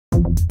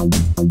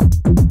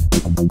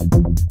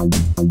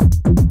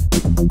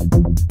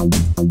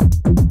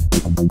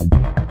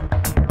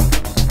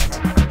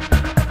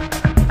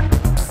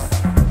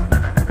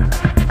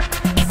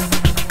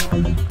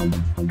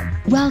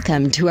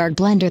Welcome to our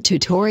Blender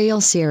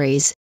tutorial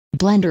series.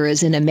 Blender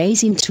is an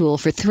amazing tool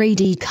for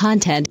 3D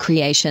content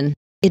creation.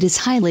 It is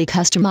highly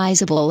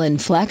customizable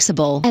and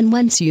flexible, and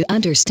once you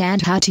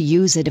understand how to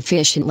use it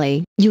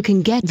efficiently, you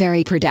can get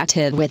very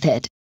productive with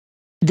it.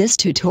 This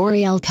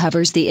tutorial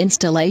covers the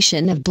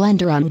installation of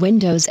Blender on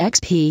Windows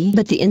XP,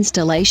 but the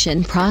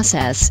installation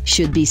process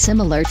should be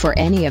similar for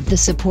any of the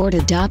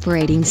supported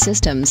operating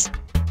systems.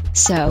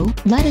 So,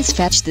 let us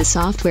fetch the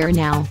software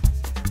now.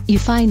 You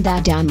find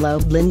that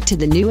download link to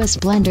the newest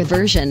Blender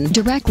version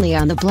directly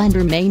on the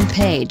Blender main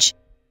page.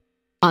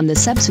 On the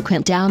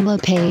subsequent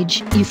download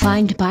page, you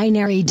find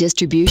binary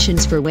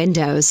distributions for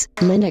Windows,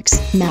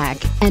 Linux, Mac,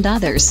 and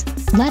others.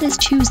 Let us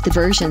choose the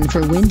version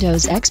for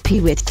Windows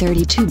XP with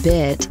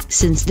 32-bit,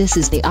 since this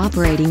is the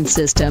operating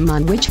system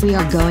on which we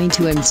are going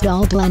to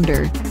install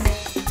Blender.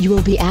 You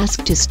will be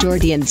asked to store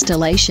the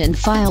installation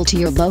file to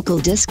your local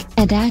disk,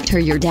 and after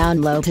your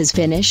download is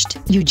finished,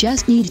 you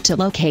just need to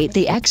locate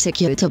the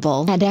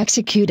executable and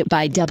execute it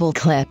by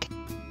double-click.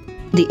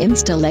 The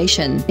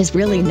installation is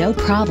really no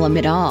problem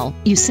at all.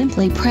 You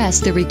simply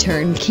press the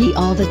return key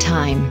all the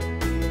time.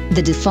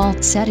 The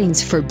default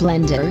settings for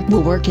Blender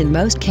will work in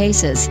most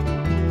cases.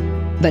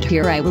 But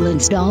here I will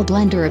install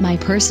Blender at my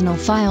personal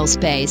file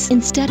space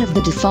instead of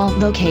the default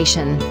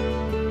location.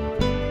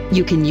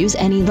 You can use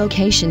any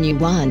location you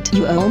want.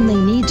 You only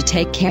need to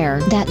take care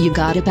that you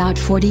got about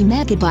 40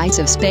 megabytes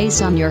of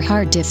space on your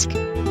hard disk.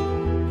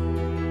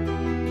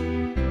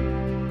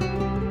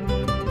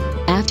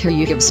 After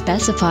you have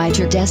specified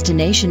your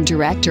destination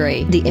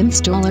directory, the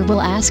installer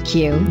will ask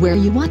you where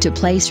you want to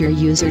place your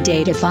user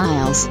data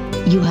files.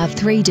 You have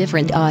 3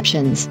 different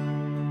options.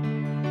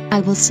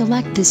 I will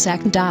select the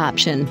second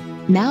option.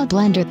 Now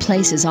Blender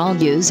places all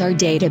user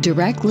data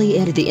directly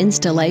into the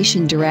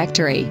installation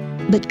directory.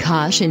 But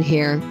caution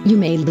here, you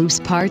may lose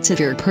parts of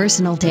your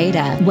personal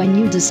data when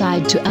you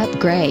decide to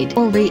upgrade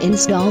or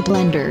reinstall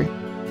Blender.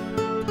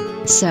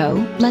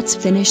 So, let's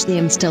finish the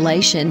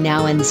installation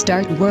now and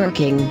start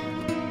working.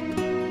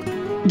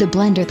 The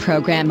Blender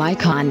program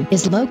icon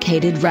is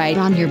located right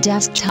on your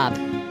desktop.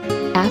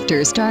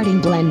 After starting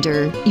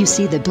Blender, you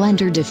see the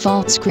Blender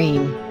default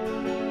screen.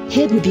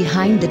 Hidden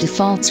behind the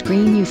default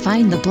screen you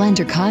find the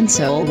Blender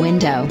console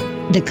window.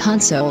 The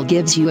console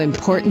gives you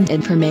important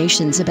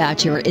information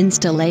about your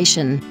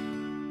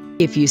installation.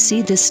 If you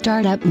see this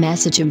startup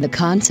message in the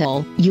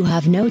console, you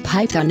have no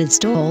Python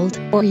installed,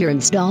 or your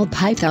installed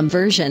Python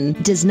version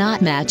does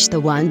not match the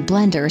one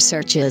Blender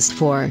searches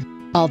for.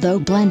 Although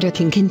Blender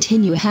can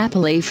continue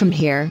happily from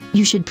here,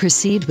 you should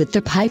proceed with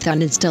the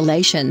Python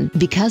installation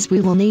because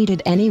we will need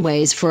it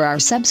anyways for our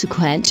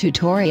subsequent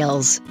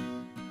tutorials.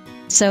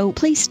 So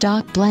please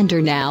stop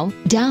Blender now,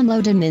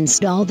 download and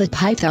install the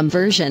Python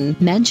version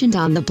mentioned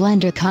on the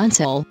Blender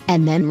console,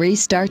 and then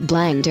restart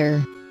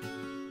Blender.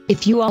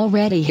 If you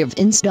already have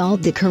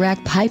installed the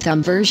correct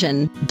Python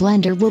version,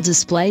 Blender will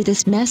display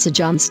this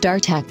message on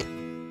StartUp.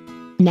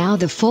 Now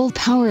the full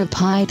power of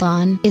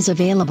Python is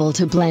available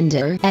to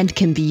Blender and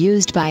can be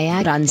used by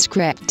add-on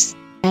scripts,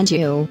 and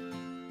you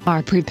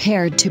are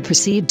prepared to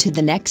proceed to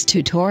the next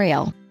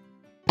tutorial.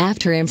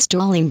 After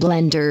installing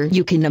Blender,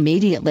 you can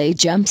immediately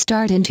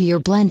jumpstart into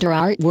your Blender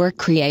artwork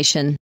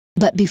creation.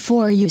 But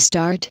before you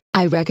start,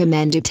 I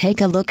recommend you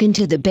take a look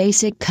into the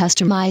basic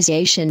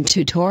customization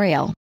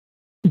tutorial.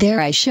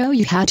 There I show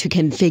you how to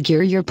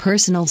configure your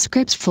personal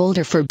scripts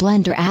folder for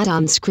Blender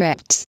add-on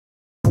scripts.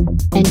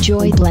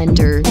 Enjoy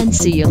Blender and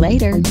see you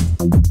later!